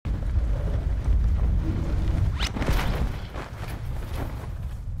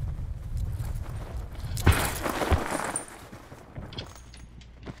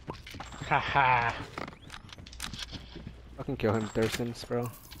Haha. Fucking kill him, Thurston's,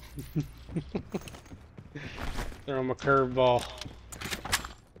 bro. Throw him a curveball.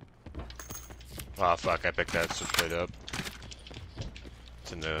 Oh fuck, I picked that switchblade up.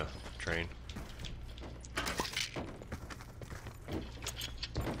 It's in the train.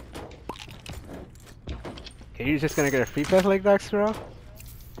 Are you just gonna get a free pass like that, bro?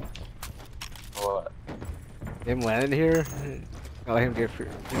 What? Him landing here? I'll let him get free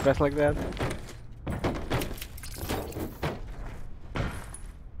pass like that?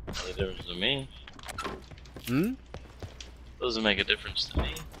 Makes a difference to me. Hmm? Doesn't make a difference to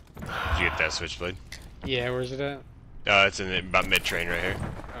me. Did you get that switchblade? Yeah, where's it at? It's in the, about mid train right here.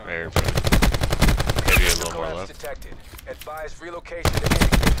 Oh. Right here in front. Maybe a little more Collapse left. detected. Advise relocation to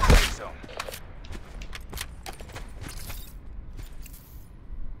indicated safe zone.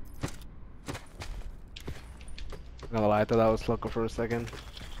 Not gonna lie, I thought that was Loco for a second.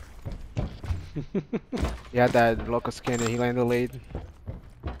 He had that Loco skin and he landed late.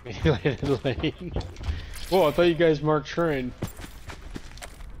 He landed late. Whoa, I thought you guys marked train.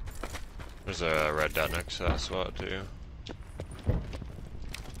 There's a red dot next to that SWAT too.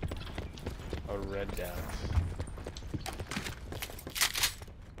 A red dot.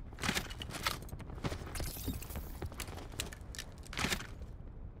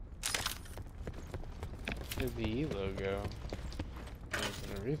 Where'd the E logo? There's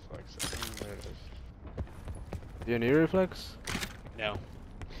a reflex. Oh, there it is. Do you need reflex? No.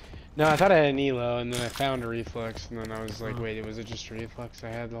 No, I thought I had an elo, and then I found a reflex, and then I was like, wait, was it just a reflex I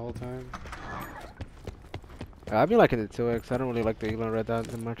had the whole time? I've been liking the 2X. I don't really like the Elon Red Dot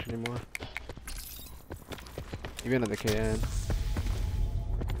that much anymore. Even on the KN.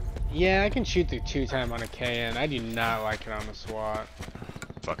 Yeah, I can shoot the 2-time on a KN. I do not like it on a SWAT.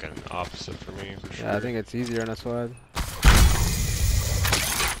 Fucking opposite for me, for sure. Yeah, I think it's easier on a SWAT.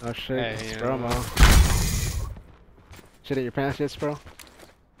 Oh shit, Hey, it's you promo. Shit in your pants yet, bro?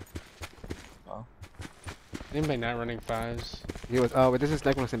 Oh. Anybody not running 5s? He was. Oh, but this is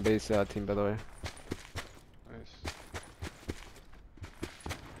Necklace and base team, by the way. Nice.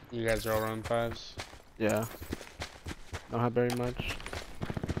 You guys are all running 5s? Yeah. Don't have very much.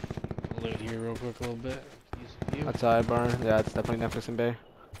 Loot here real quick a little bit. Use a few. Outside bar. Yeah, it's definitely Netflix and Bay.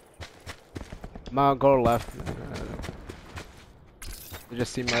 Mount, go left. You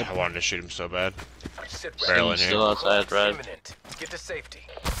just see my. I wanted to shoot him so bad. Sit Barrel in Still here. outside red. Imminent. Get to safety.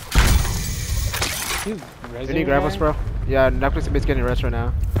 Dude, Can you grab us, bro? Yeah, Netflix and Bay's getting rest right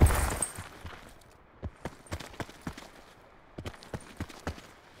now.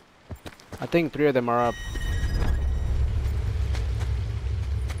 I think 3 of them are up.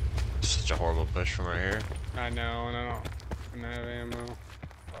 Such a horrible push from right here. I know, and I don't have ammo.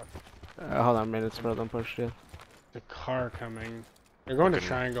 Hold on minutes, bro. Don't push it. The car coming. They're going to Fucking-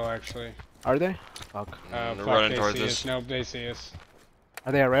 triangle, actually. Are they? Fuck. They're Fuck, running they towards see us. us. Nope, they see us.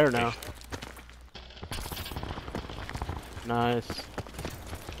 Are they at rare now? Nice.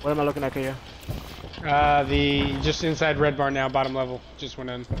 What am I looking at here? The just inside red bar now, bottom level. Just went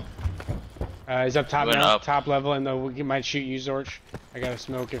in. He's up top Went now, up. top level, and we might shoot you, Zorch. I gotta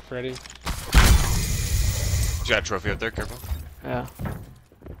smoke it, Freddy. He's got a trophy up there, careful. Yeah.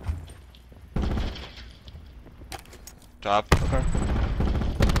 Top. Okay.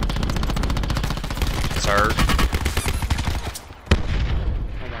 It's hurt.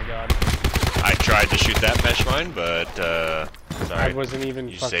 Oh my god. I tried to shoot that mesh mine, but I sorry. wasn't even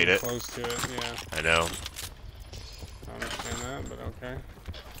You fucking stayed it. close to it, yeah. I know. I don't understand that, but okay.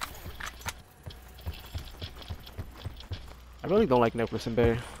 I really don't like Netflix and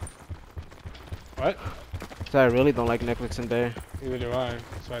Bay. What? So I really don't like Netflix and Bay. Neither do I.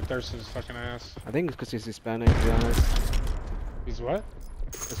 So I thirsted his fucking ass. I think it's because he's Hispanic, to be honest. He's what?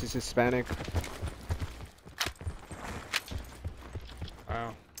 Because he's Hispanic.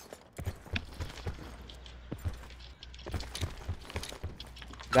 Wow.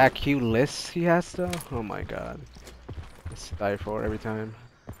 That cute list he has though? Oh my god. It's die for every time.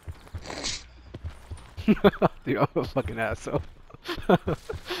 Dude, I'm a fucking asshole.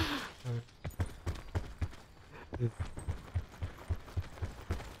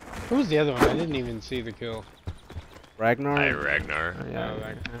 Who was the other one? I didn't even see the kill. Ragnar? Hi, Ragnar. Yeah, Oh,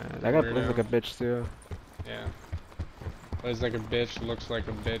 that that guy plays weirdo. like a bitch too. Yeah. Plays like a bitch, looks like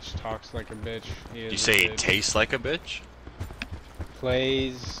a bitch, talks like a bitch. He is You a say he bitch. tastes like a bitch?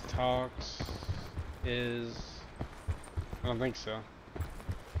 Plays, talks, is... I don't think so.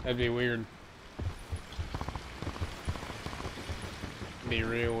 That'd be weird. Be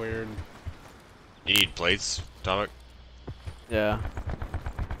real weird. You need plates, Tomic? Yeah.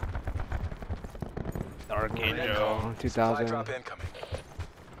 Dark Angel. Angel. Supply 2000. drop incoming.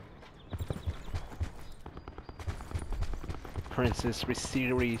 Princess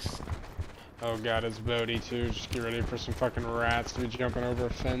series. Oh god, it's Bodhi too. Just get ready for some fucking rats to be jumping over a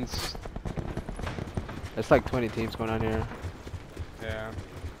fence. There's like 20 teams going on here. Yeah.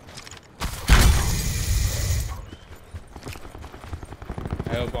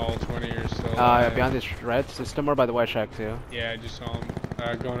 I hope all 20 are still alive. Behind this red system or by the white shack too. Yeah, I just saw him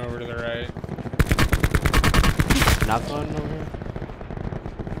going over to the right. Not going over here.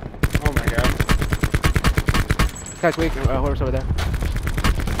 Oh my god. This guy's weak. Whoever's over there.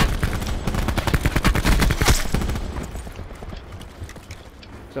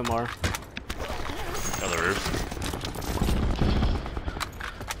 Some more. On the roof.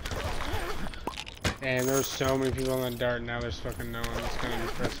 And there's so many people on the dart now. There's fucking no one. It's kind of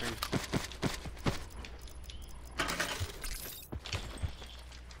depressing.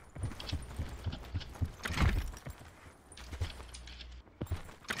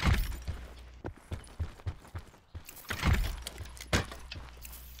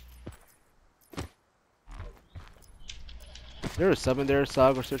 There was sub in there,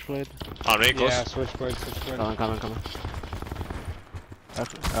 Sog or Switchblade. On me, close. Yeah, switchblade, switchblade. Coming. Okay.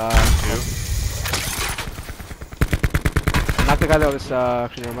 Two. Not the guy that was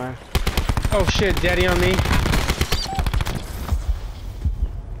actually near mine. Oh shit, daddy on me.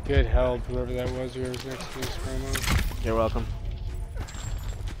 Good help, whoever that was who was next to this promo. You're welcome.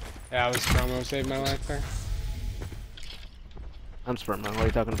 Yeah, I was promo, saved my life there. I'm Sperman, what are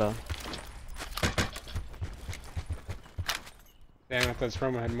you talking about? Damn, I thought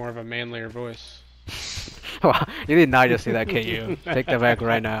promo had more of a manlier voice. You did not just say that, KU. Take that back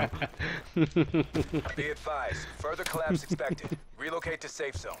right now. Be advised, further collapse expected. Relocate to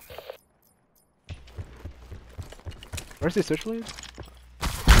safe zone. Where's the Switchblade?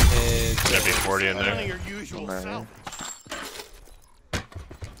 There'd be 40 in there. Your usual self.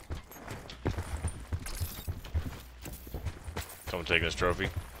 Someone taking this trophy.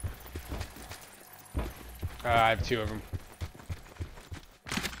 I have two of them.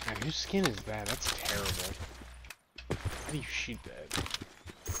 Man, whose skin is that? That's terrible. How do you shoot that?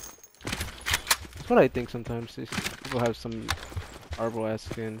 That's what I think sometimes. These people have some horrible ass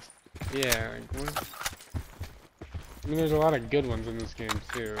skins. Yeah, like what? I mean, there's a lot of good ones in this game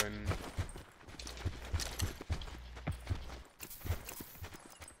too, and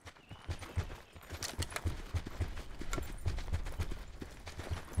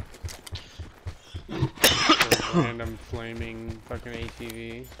random flaming fucking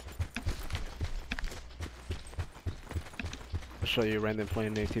ATV. I'll show you random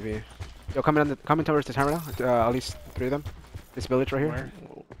flaming ATV. Yo, coming towards the terminal. At least 3 of them. This village right here. Where?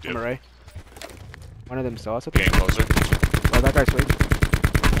 From array. One of them saw us. Getting closer. Oh, that guy's weak.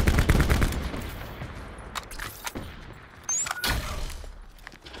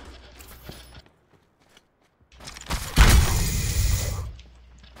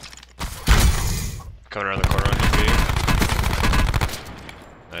 Coming around the corner on your feet.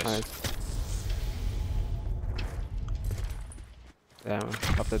 Nice. Damn,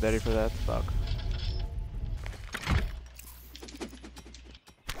 up the daddy for that. Fuck.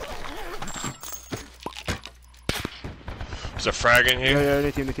 There's a frag in here. Yeah,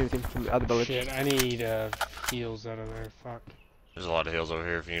 the team. From the other village. Shit, I need heals out of there. Fuck. There's a lot of heals over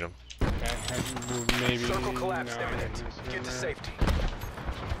here if you need them. Okay, maybe. Circle collapse no, imminent. it's Get to there. safety.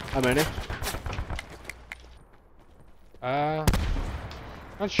 How many?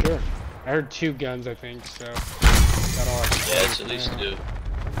 Not sure. I heard 2 guns, I think, so. Got all I can Yeah, say it's for at least now. 2.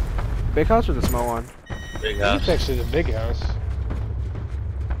 Big house or the small one? Big I think house. it's actually the big house.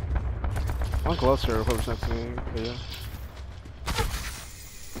 One closer. Whoever's next to me. Yeah.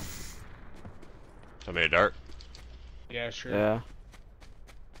 Somebody a dart. Yeah, sure. Yeah.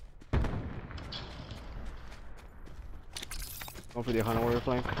 Going for the Hunter warrior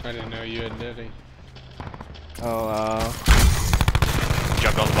flank. I didn't know you had Diddy. Oh,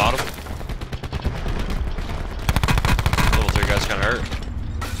 Jumped on the bottom. Level 3 guy's kinda hurt.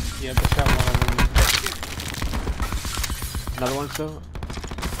 Yep, I shot one of them. another one still?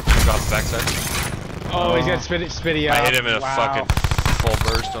 Jumped off the backside. Oh, he's got spitty out. I hit him in a Wow. fucking full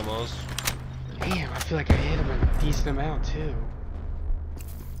burst almost. Damn, I feel like I hit him a decent amount too.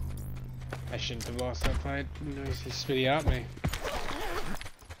 I shouldn't have lost that fight. You know, he spitty out me.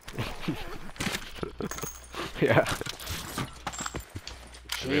 Yeah.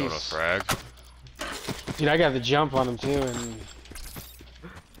 Should be able to Jeez. frag. Dude, I got the jump on him too, and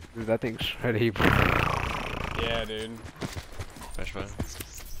Dude, that thing's shreddy. yeah, dude. That's fine.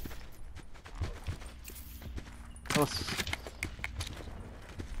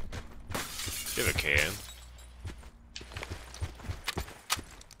 Give a can.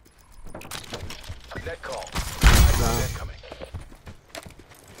 Net call. Nah. Incoming.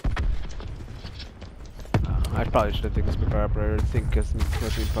 I probably should take this before operator. I think it's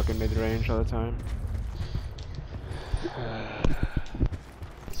mostly fucking mid-range all the time.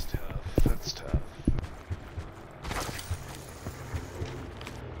 That's tough. That's tough.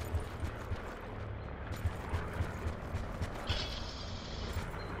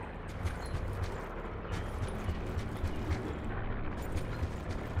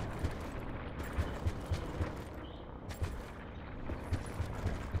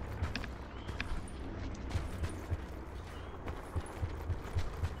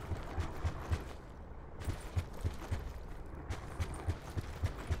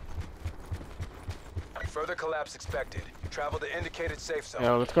 Further collapse expected. Travel to indicated safe zone.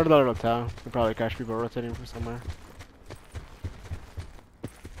 Yeah, let's go to the little town. We can probably catch people rotating from somewhere.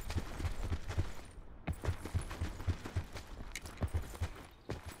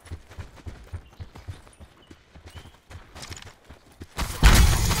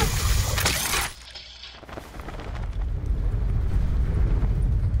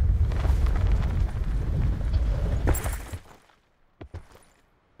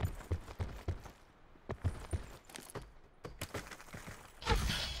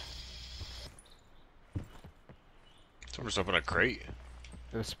 Someone's open a crate.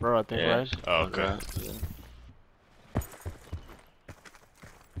 It was Spur, I think, Yeah. right? Oh, okay. Yeah.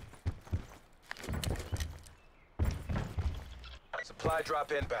 Supply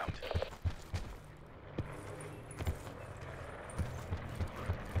drop inbound.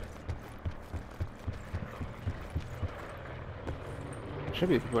 Should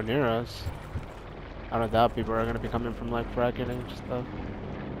be people near us. I don't doubt people are gonna be coming from like fracking and stuff.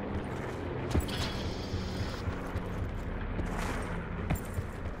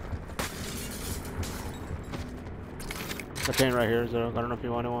 The cane right here, Zero. I don't know if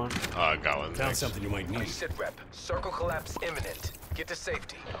you want one. Oh, I got one. Found Thanks. something you might need. Sit rep. Circle collapse imminent. Get to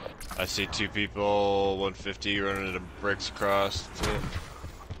safety. I see 2 people, 150 running into bricks across. That's it.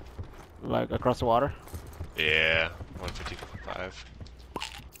 Like across the water. Yeah, 155.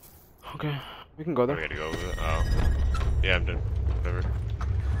 Okay, we can go I there. gotta go with it. Oh. Yeah, I'm done. Whatever.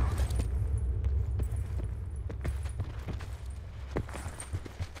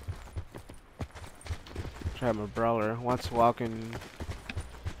 Try my brawler. One's walking.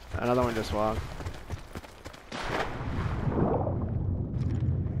 Another one just walked.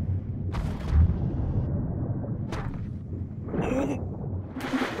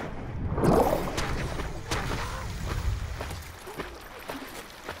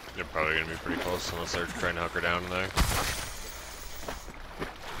 They're probably gonna be pretty close unless they're trying to hunker down in there.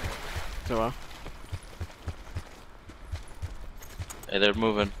 So well. Hey, they're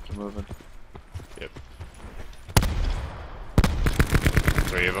moving. They're moving. Yep.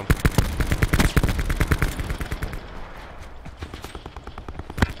 3 of them.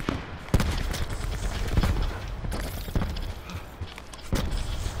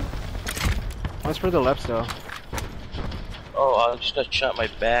 One's for the left still. Oh, I just got shot in my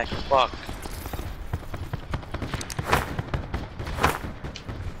back. Fuck.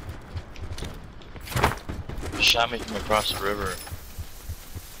 Shot me from across the river.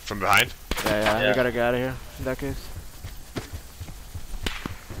 From behind? Yeah, Yeah. we gotta get out of here in that case.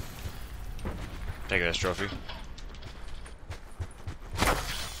 Taking this trophy.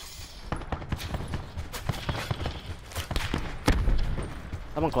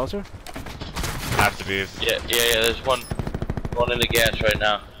 Someone closer? Have to be. Yeah, there's one in the gas right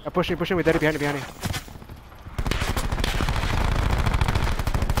now. Pushing, we dead behind you.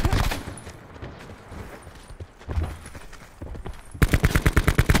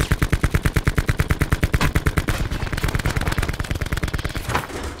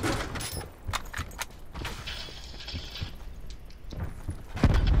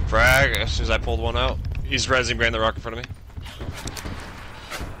 Frag, as soon as I pulled one out. He's rezzing behind the rock in front of me.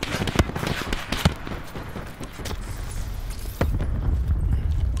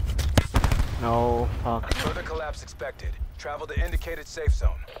 No, fuck. Further collapse expected. Travel to indicated safe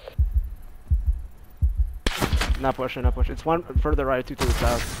zone. Not pushing. It's one further right, 2 to the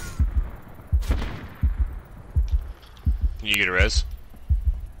south. You get a res?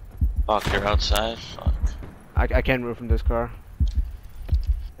 Fuck, you're outside? Fuck. I can't move from this car.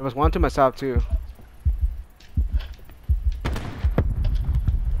 There was one to my south too.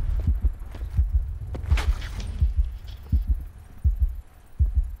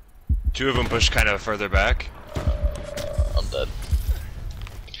 Two of them pushed kind of further back. I'm dead.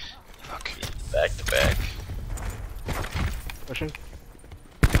 Fuck. Back to back. Pushing.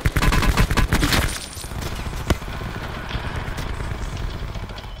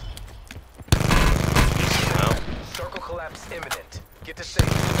 Circle collapse imminent. Get to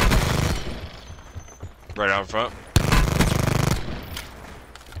safety. Right out in front.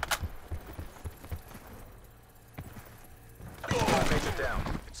 Mates are down.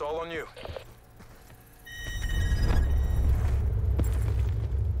 It's all on you.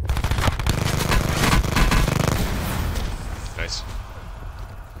 Nice.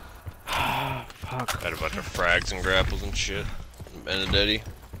 Fuck. Had a bunch of frags and grapples and shit. Benedetti.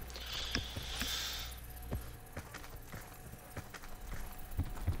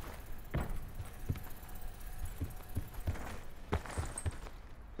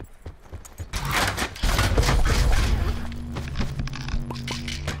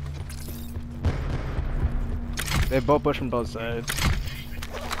 They both push from both sides.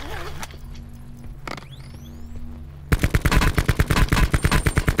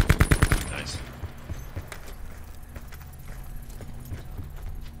 Nice.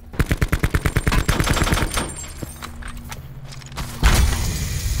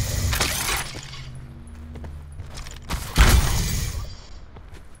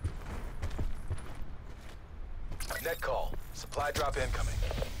 Net call. Supply drop incoming.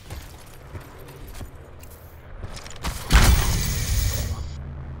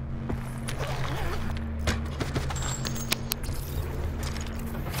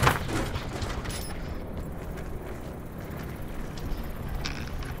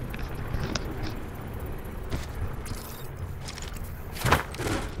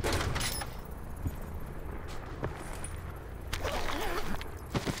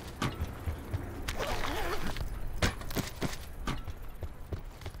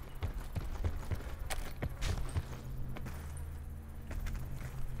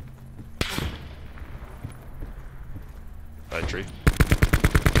 By tree.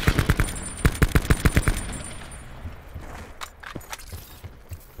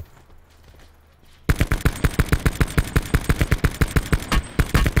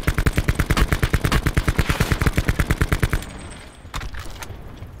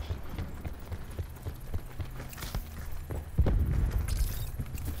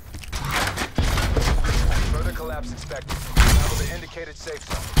 Further collapse expected. Travel to indicated safe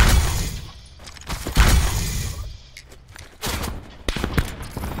zone.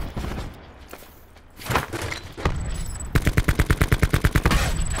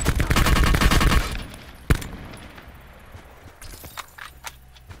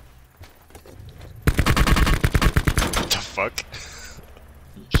 What the fuck?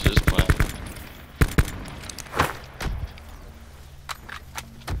 Just plan.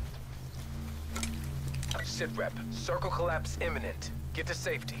 Sit rep. Circle collapse imminent. Get to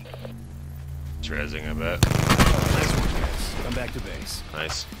safety. It's rezzing, I bet. Come back to base.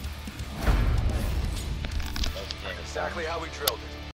 Nice. Exactly how we drilled it.